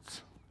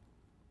records.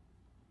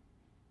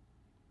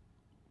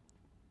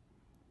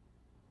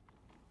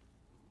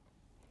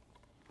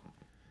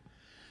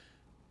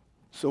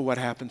 So what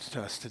happens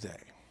to us today?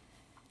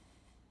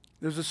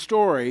 There's a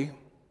story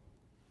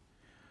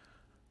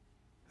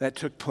that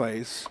took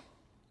place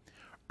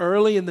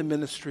early in the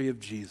ministry of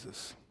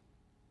Jesus.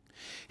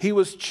 He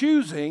was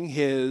choosing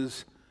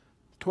his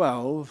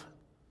 12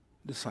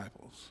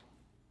 disciples.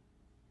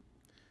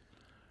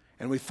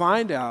 And we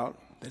find out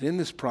that in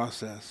this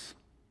process,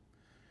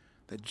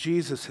 that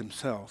Jesus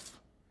himself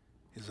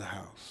is a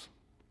house.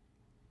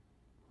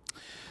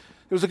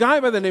 There was a guy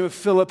by the name of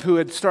Philip who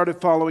had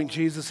started following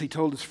Jesus. He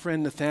told his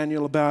friend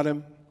Nathanael about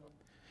him.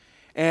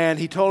 And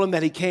he told him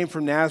that he came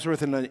from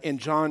Nazareth. And in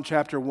John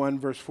chapter 1,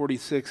 verse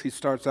 46, he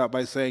starts out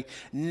by saying,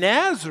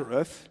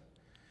 Nazareth?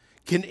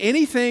 Can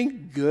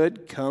anything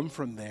good come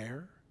from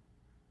there?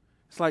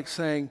 It's like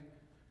saying,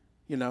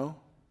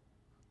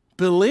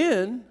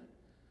 Belen?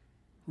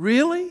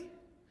 Really?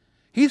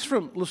 He's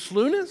from Los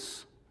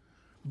Lunas?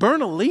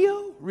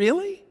 Bernalillo?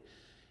 Really?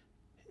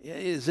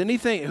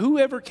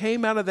 Whoever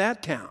came out of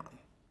that town?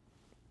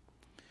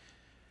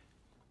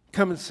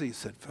 Come and see,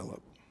 said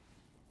Philip.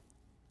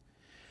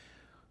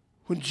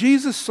 When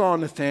Jesus saw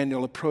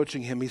Nathanael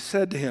approaching him, he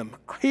said to him,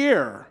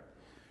 Here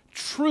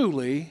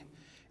truly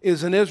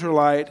is an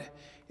Israelite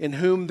in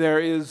whom there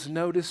is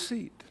no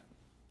deceit.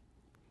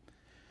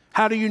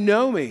 How do you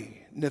know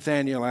me?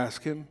 Nathanael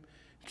asked him.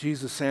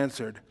 Jesus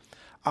answered,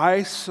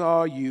 I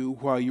saw you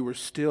while you were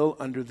still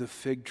under the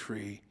fig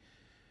tree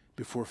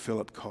before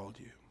Philip called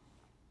you.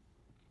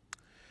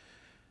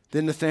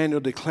 Then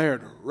Nathanael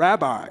declared,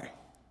 Rabbi,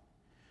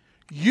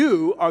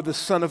 you are the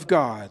Son of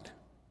God.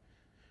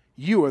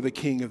 You are the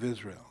King of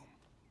Israel.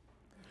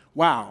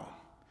 Wow.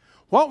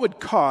 What would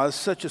cause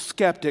such a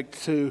skeptic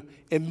to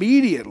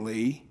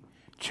immediately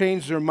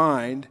change their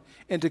mind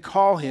and to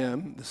call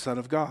him the Son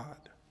of God?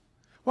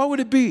 What would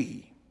it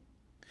be?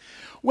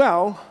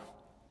 Well,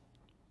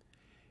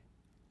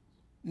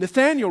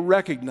 Nathanael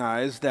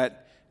recognized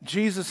that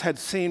Jesus had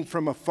seen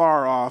from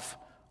afar off,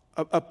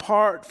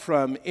 apart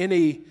from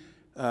any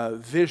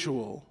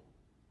visual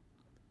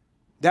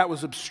that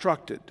was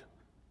obstructed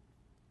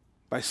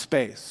by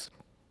space.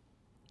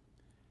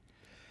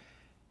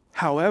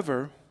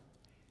 However,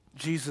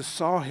 Jesus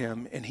saw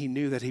him and he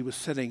knew that he was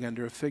sitting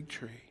under a fig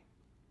tree.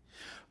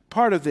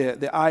 Part of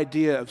the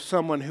idea of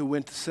someone who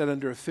went to sit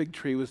under a fig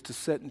tree was to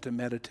sit and to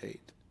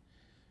meditate.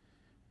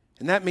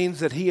 And that means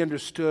that he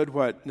understood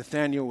what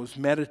Nathanael was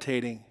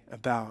meditating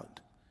about.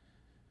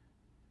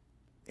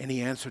 And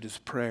he answered his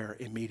prayer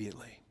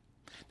immediately.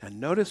 Now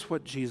notice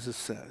what Jesus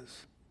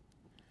says.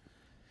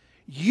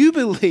 You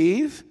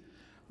believe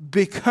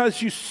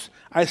because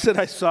I said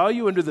I saw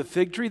you under the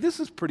fig tree? This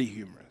is pretty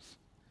humorous.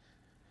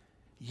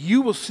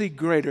 You will see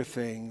greater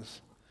things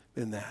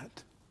than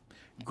that.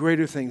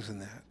 Greater things than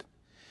that.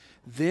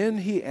 Then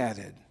he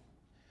added,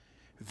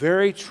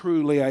 very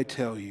truly I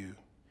tell you,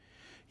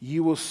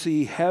 you will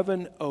see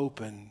heaven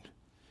opened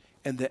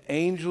and the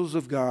angels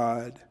of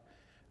God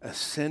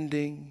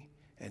ascending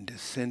and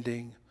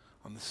descending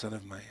on the Son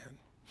of Man.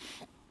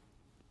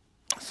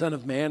 Son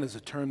of Man is a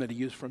term that he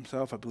used for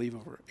himself, I believe,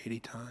 over 80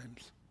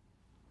 times.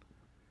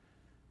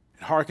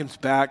 It harkens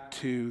back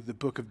to the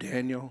book of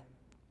Daniel.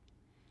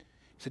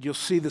 He said, you'll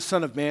see the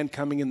Son of Man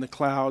coming in the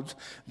clouds.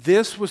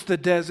 This was the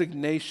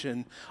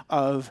designation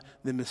of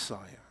the Messiah.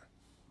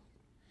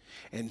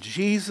 And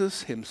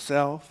Jesus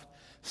himself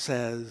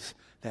says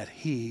that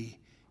he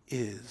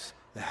is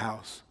the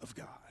house of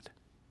God.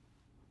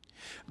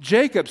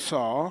 Jacob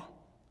saw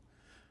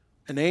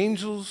and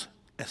angels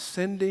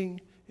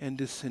ascending and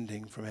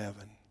descending from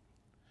heaven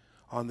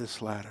on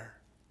this ladder.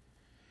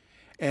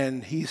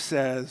 And he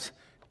says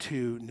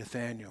to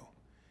Nathanael,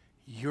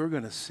 you're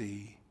going to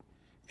see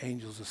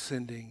angels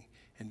ascending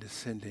and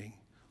descending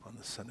on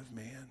the Son of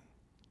Man.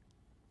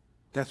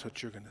 That's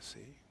what you're going to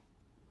see.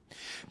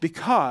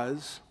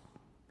 Because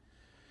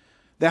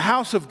the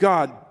house of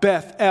God,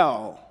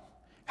 Bethel,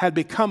 had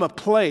become a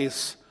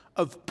place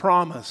of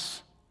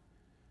promise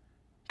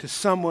to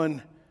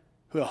someone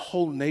who a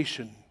whole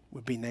nation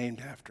would be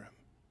named after him.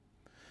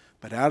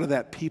 But out of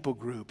that people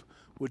group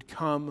would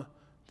come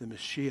the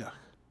Mashiach,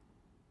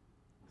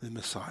 the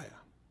Messiah.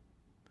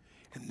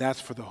 And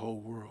that's for the whole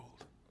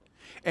world.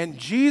 And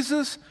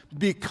Jesus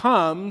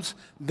becomes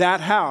that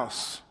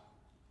house,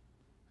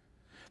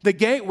 the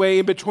gateway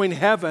in between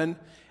heaven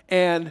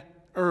and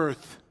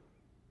earth.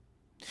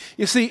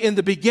 You see, in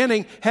the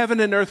beginning, heaven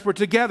and earth were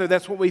together.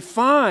 That's what we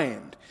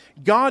find.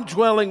 God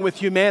dwelling with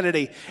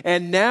humanity.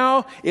 And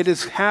now it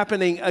is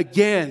happening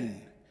again.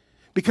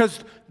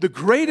 Because the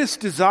greatest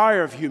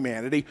desire of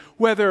humanity,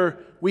 whether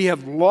we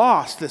have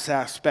lost this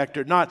aspect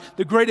or not,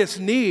 the greatest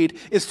need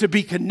is to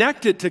be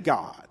connected to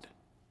God.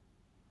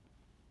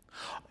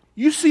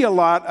 You see a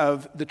lot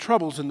of the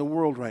troubles in the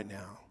world right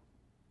now.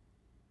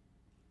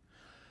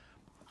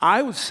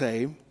 I would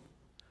say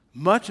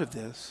much of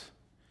this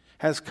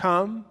has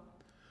come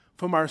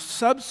from our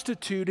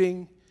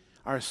substituting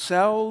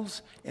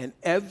ourselves and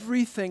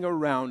everything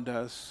around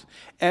us,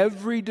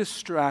 every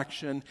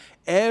distraction,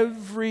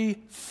 every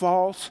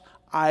false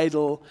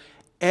idol,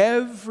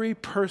 every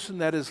person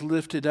that is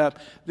lifted up.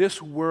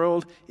 This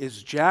world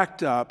is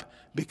jacked up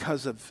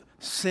because of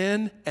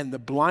sin and the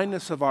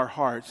blindness of our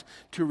hearts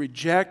to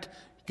reject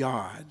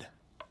God.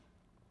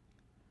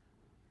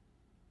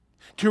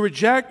 To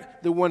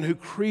reject the one who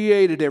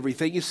created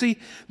everything. You see,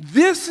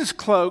 this is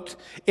cloaked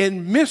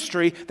in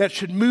mystery that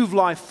should move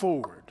life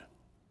forward.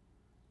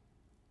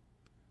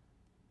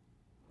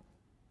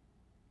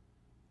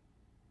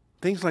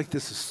 Things like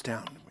this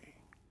astound me.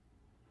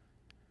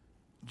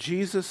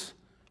 Jesus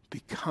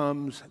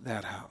becomes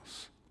that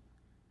house.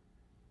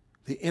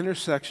 The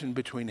intersection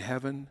between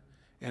heaven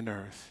and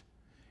earth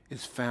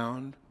is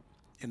found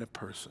in a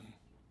person.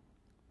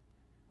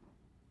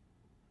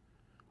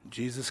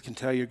 Jesus can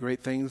tell you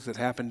great things that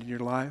happened in your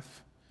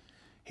life.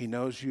 He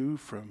knows you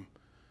from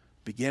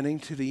beginning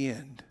to the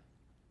end.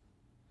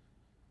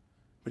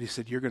 But he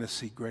said, you're going to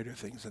see greater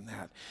things than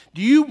that.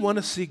 Do you want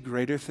to see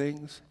greater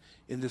things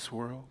in this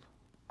world?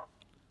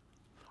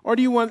 Or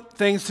do you want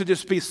things to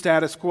just be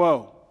status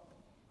quo?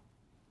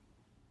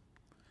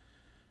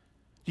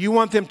 Do you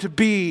want them to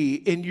be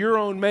in your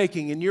own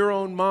making, in your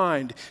own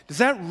mind? Is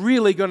that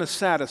really going to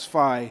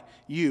satisfy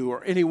you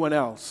or anyone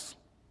else?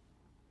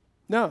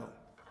 No.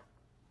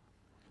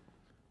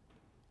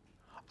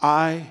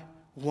 I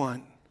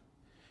want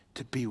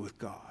to be with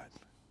God.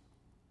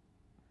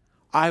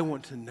 I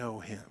want to know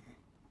him.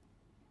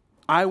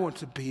 I want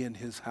to be in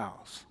his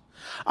house.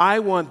 I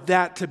want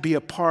that to be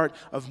a part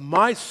of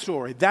my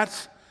story.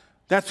 That's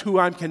who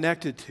I'm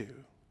connected to.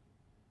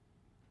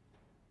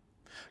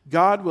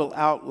 God will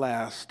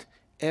outlast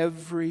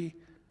every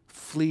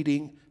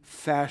fleeting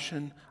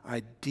fashion,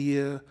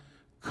 idea,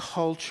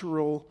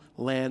 cultural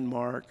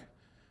landmark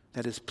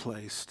that is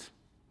placed.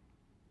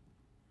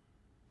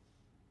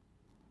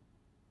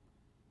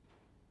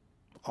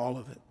 All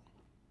of it.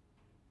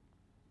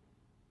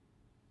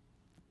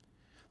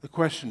 The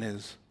question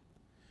is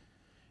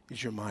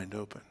your mind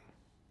open?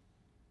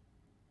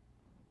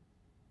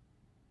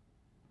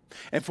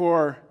 And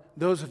for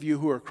those of you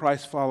who are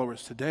Christ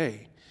followers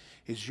today,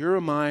 is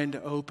your mind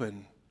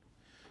open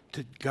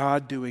to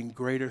God doing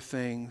greater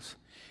things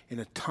in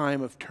a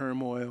time of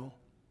turmoil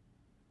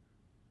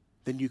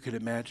than you could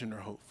imagine or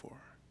hope for?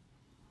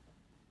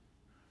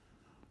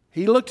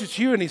 He looked at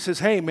you and he says,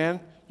 hey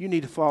man, you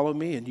need to follow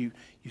me. And you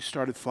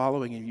started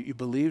following and you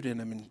believed in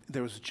him and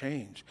there was a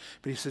change.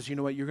 But he says, you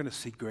know what, you're going to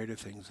see greater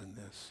things than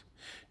this.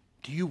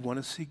 Do you want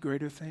to see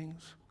greater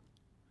things?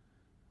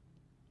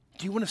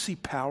 Do you want to see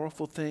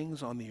powerful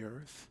things on the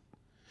earth?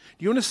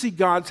 Do you want to see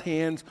God's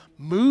hands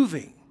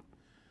moving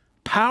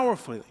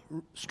powerfully,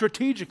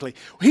 strategically?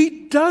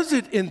 He does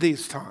it in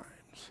these times.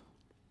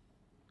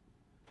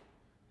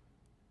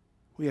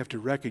 We have to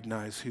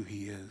recognize who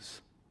he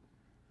is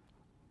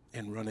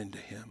and run into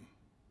him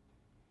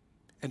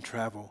and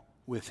travel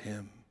with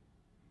him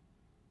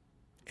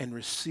and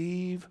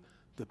receive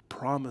the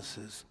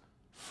promises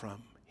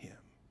from him.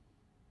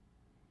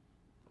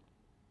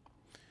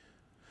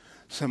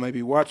 Some may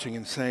be watching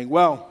and saying,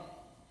 well,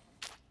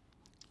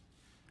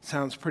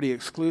 sounds pretty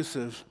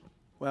exclusive.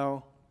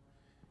 Well,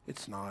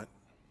 it's not.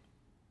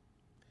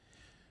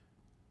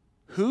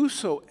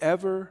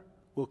 Whosoever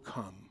will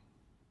come,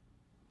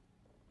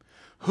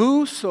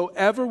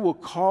 whosoever will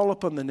call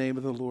upon the name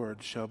of the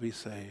Lord shall be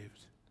saved.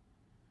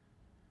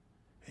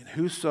 And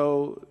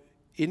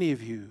any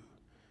of you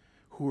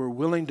who are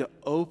willing to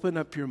open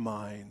up your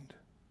mind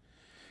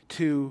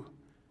to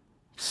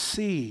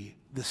see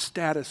the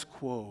status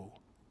quo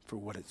for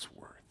what it's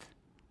worth,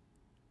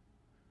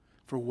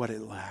 for what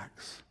it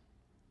lacks,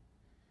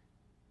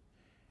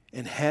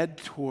 and head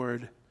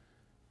toward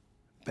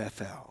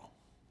Bethel,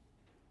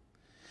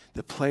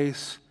 the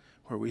place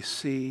where we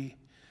see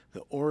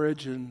the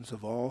origins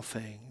of all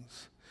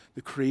things,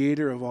 the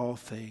creator of all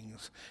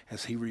things,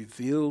 as he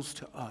reveals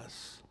to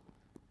us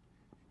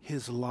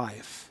his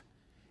life,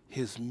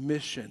 his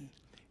mission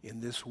in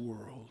this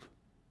world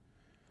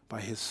by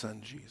his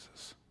son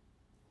Jesus.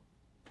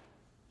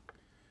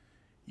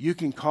 You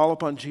can call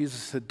upon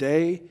Jesus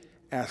today,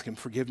 ask him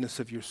forgiveness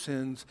of your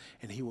sins,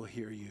 and he will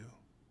hear you.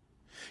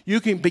 You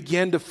can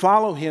begin to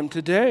follow him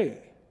today.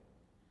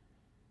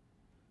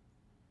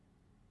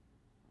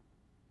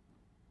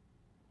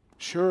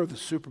 Sure, the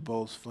Super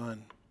Bowl's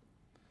fun.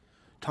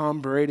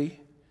 Tom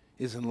Brady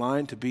is in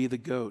line to be the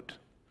GOAT,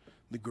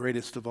 the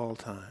greatest of all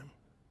time.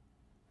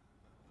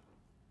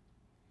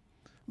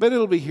 But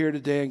it'll be here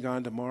today and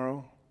gone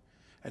tomorrow,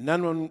 and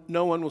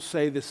no one will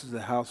say this is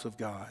the house of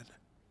God.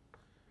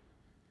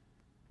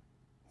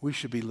 We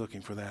should be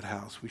looking for that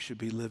house. We should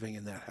be living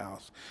in that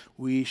house.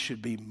 We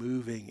should be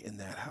moving in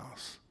that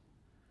house.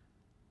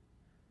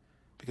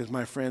 Because,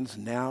 my friends,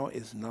 now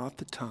is not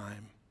the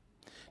time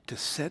to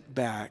sit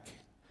back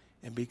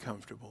and be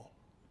comfortable.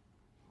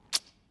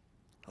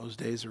 Those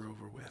days are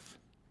over with.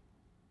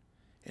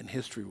 And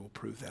history will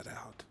prove that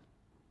out.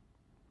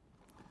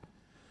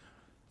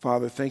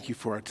 Father, thank you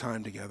for our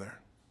time together.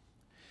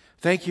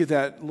 Thank you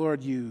that,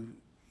 Lord,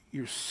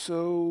 you're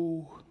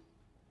so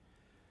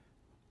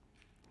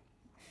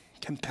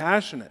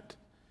compassionate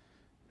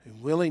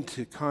and willing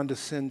to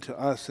condescend to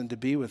us and to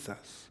be with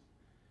us.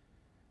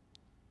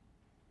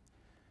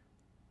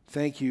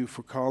 Thank you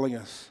for calling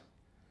us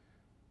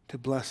to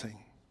blessing.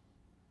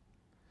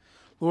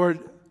 Lord,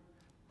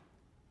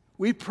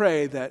 we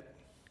pray that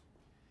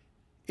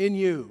in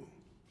you,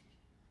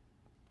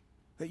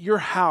 that your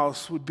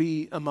house would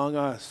be among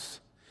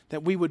us,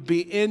 that we would be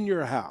in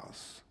your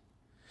house,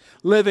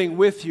 living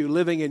with you,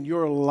 living in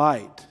your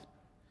light,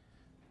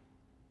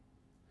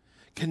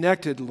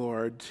 connected,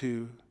 Lord,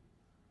 to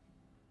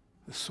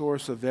the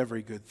source of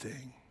every good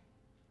thing.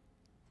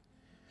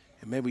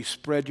 And may we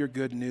spread your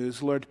good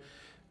news. Lord,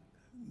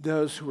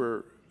 those who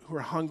are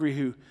hungry,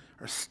 who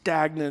are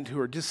stagnant, who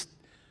are just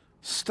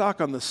stuck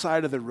on the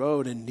side of the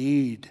road and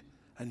need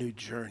a new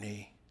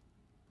journey.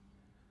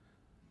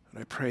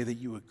 And I pray that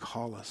you would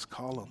call us.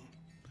 Call them.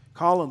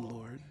 Call them,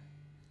 Lord.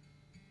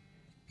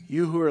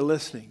 You who are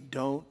listening,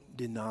 don't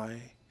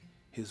deny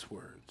his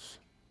words.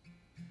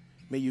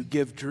 May you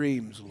give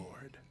dreams,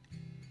 Lord.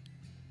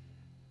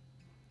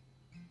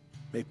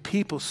 May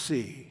people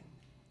see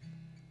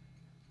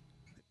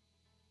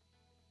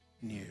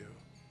you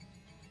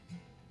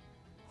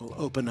will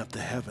open up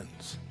the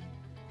heavens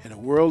in a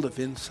world of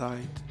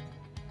insight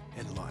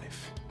and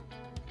life.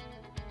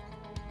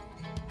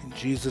 In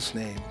Jesus'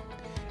 name,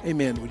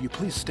 amen. Would you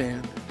please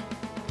stand?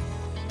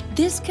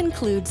 This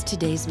concludes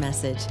today's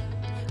message.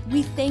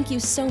 We thank you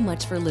so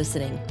much for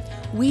listening.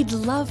 We'd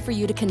love for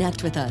you to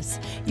connect with us.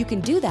 You can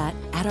do that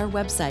at our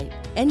website,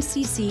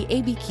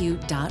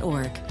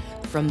 nccabq.org.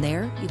 From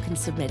there, you can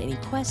submit any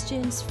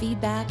questions,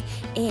 feedback,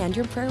 and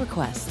your prayer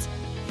requests.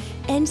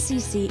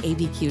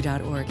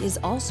 nccabq.org is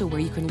also where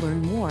you can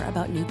learn more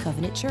about New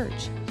Covenant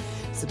Church.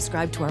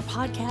 Subscribe to our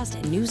podcast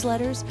and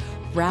newsletters,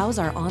 browse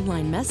our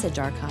online message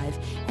archive,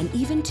 and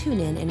even tune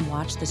in and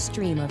watch the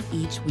stream of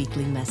each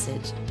weekly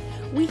message.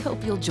 We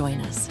hope you'll join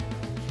us.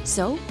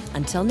 So,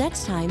 until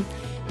next time,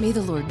 may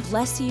the Lord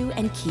bless you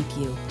and keep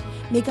you.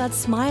 May God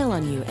smile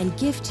on you and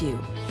gift you.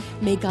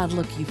 May God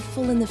look you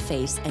full in the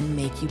face and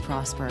make you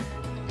prosper.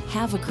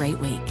 Have a great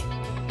week.